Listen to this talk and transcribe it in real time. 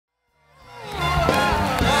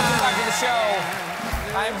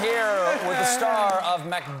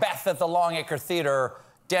Macbeth at the Longacre Theater,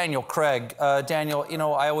 Daniel Craig. Daniel, you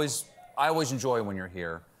know, I always enjoy when you're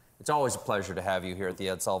here. It's always a pleasure to have you here at the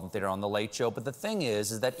Ed Sullivan Theater on The Late Show. But the thing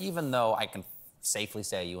is that even though I can safely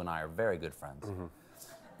say you and I are very good friends,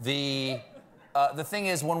 the thing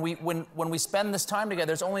is, when we spend this time together,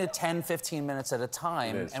 there's only 10, 15 minutes at a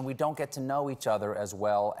time, and we don't get to know each other as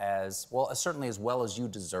well as, well, certainly as well as you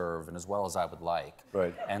deserve and as well as I would like.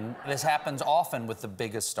 Right. And this happens often with the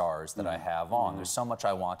biggest stars that I have on. There's so much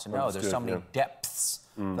I want to know. There's so many depths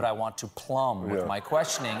that I want to plumb with my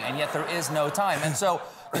questioning, and yet there is no time. And so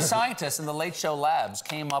the scientists in the Late Show labs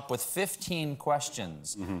came up with 15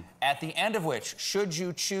 questions, at the end of which, should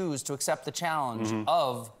you choose to accept the challenge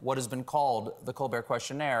of what has been called the Colbert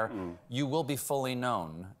Questionnaire, you will be fully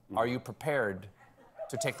known. Are you prepared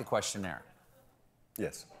to take the questionnaire?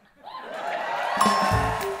 Yes.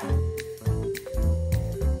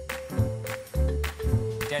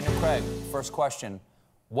 Daniel Craig, first question.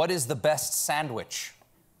 What is the best sandwich?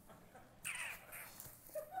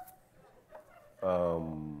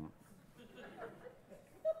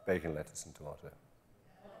 Bacon, lettuce, and tomato.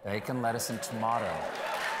 Bacon, lettuce, and tomato.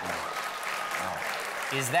 Wow.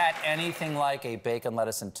 Is that anything like a bacon,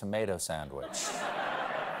 lettuce, and tomato sandwich?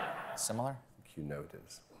 Similar? I think you know it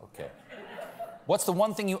is. Okay. What's the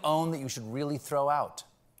one thing you own that you should really throw out?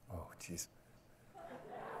 Oh, jeez.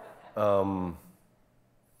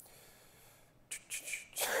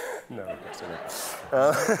 No, that's it.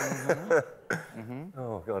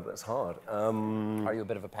 Oh, God, that's hard. Are you a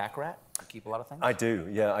bit of a pack rat? You keep a lot of things? I do,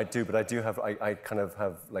 yeah, I do, but I do have, I kind of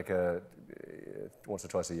have like a, once or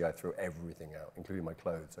twice a year I throw everything out, including my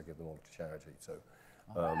clothes. I give them all to charity, so,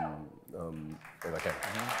 if I can.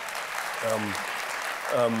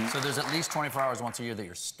 So there's at least 24 hours once a year that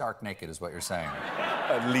you're stark naked, is what you're saying?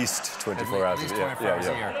 At least 24 hours a year. At least 24 hours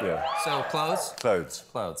a year. Yeah. So clothes? Clothes.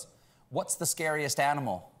 Clothes. What's the scariest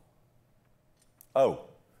animal? Oh.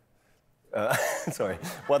 Sorry.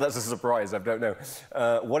 Well, that's a surprise. I don't know.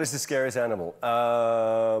 What is the scariest animal?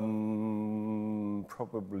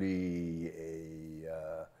 Probably a...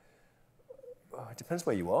 it depends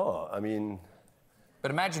where you are. I mean...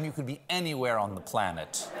 But imagine you could be anywhere on the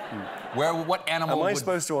planet. What animal Am I would...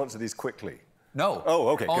 supposed to answer these quickly? No. Oh,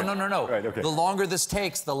 okay, Oh, good. no, no, no. Right, okay. The longer this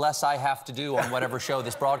takes, the less I have to do on whatever show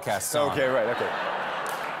this broadcasts on. Okay, right, okay.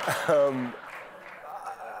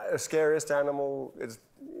 The scariest animal is...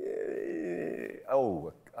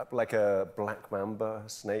 like a black mamba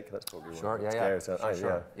snake. That's probably Sure, one of the yeah. scariest.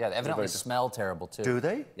 Sure. Yeah, they evidently smell terrible, too. Do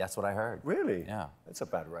they? That's what I heard. Really? Yeah. That's a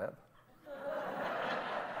bad rap.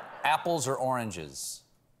 Apples or oranges?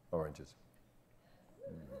 Oranges.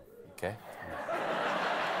 Okay.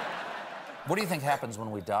 What do you think happens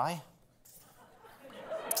when we die?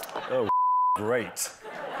 Oh, great.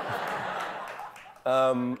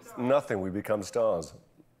 Nothing. We become stars.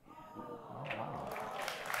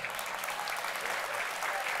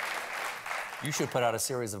 You should put out a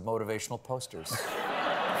series of motivational posters.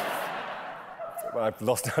 Well, I've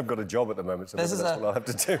got a job at the moment, so maybe that's what I'll have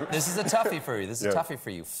to do. This is a toughie for you. This is a toughie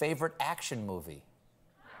for you. Favorite action movie?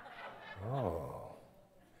 Oh.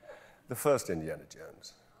 The first Indiana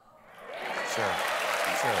Jones. Sure.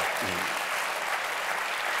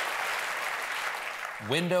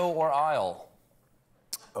 Window or aisle?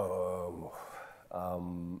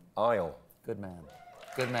 Aisle. Good man.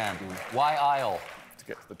 Good man. Why aisle? To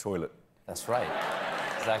get to the toilet. That's right.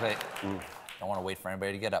 Exactly. Don't want to wait for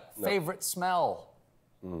anybody to get up. No. Favorite smell?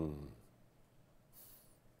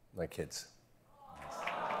 My kids.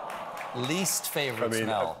 Least favorite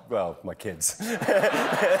smell? Well, my kids.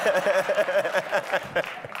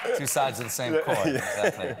 Two sides of the same coin,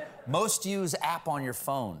 exactly. Most used app on your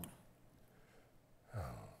phone?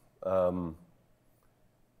 I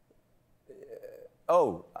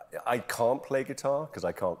can't play guitar because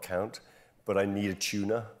I can't count, but I need a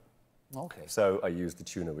tuner. Okay. So I use the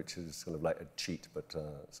tuner, which is sort of like a cheat, but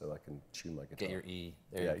so I can tune my guitar. Get your E.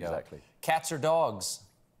 There you go. Exactly. Cats or dogs?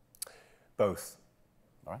 Both.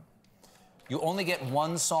 All right. You only get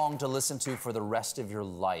one song to listen to for the rest of your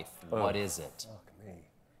life. What is it? Fuck me.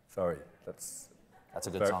 Sorry, that's a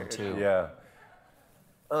good song too. Yeah.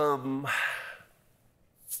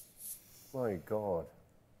 My God.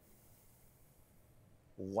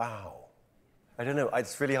 Wow. I don't know.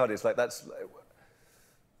 It's really hard. It's like that's.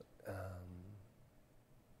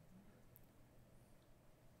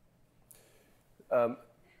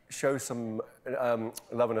 Show Some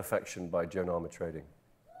Love and Affection by Joan Armatrading.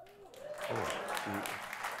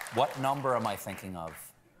 What number am I thinking of?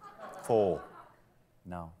 4.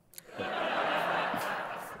 No.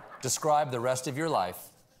 Describe the rest of your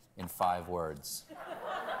life in 5 words.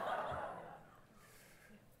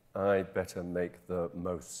 I better make the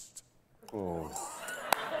most. Oh.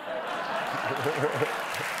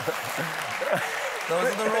 Those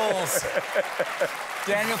are the rules.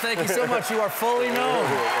 Daniel, thank you so much. You are fully known.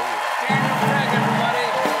 Daniel Craig, everybody.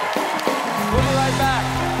 We'll be right back.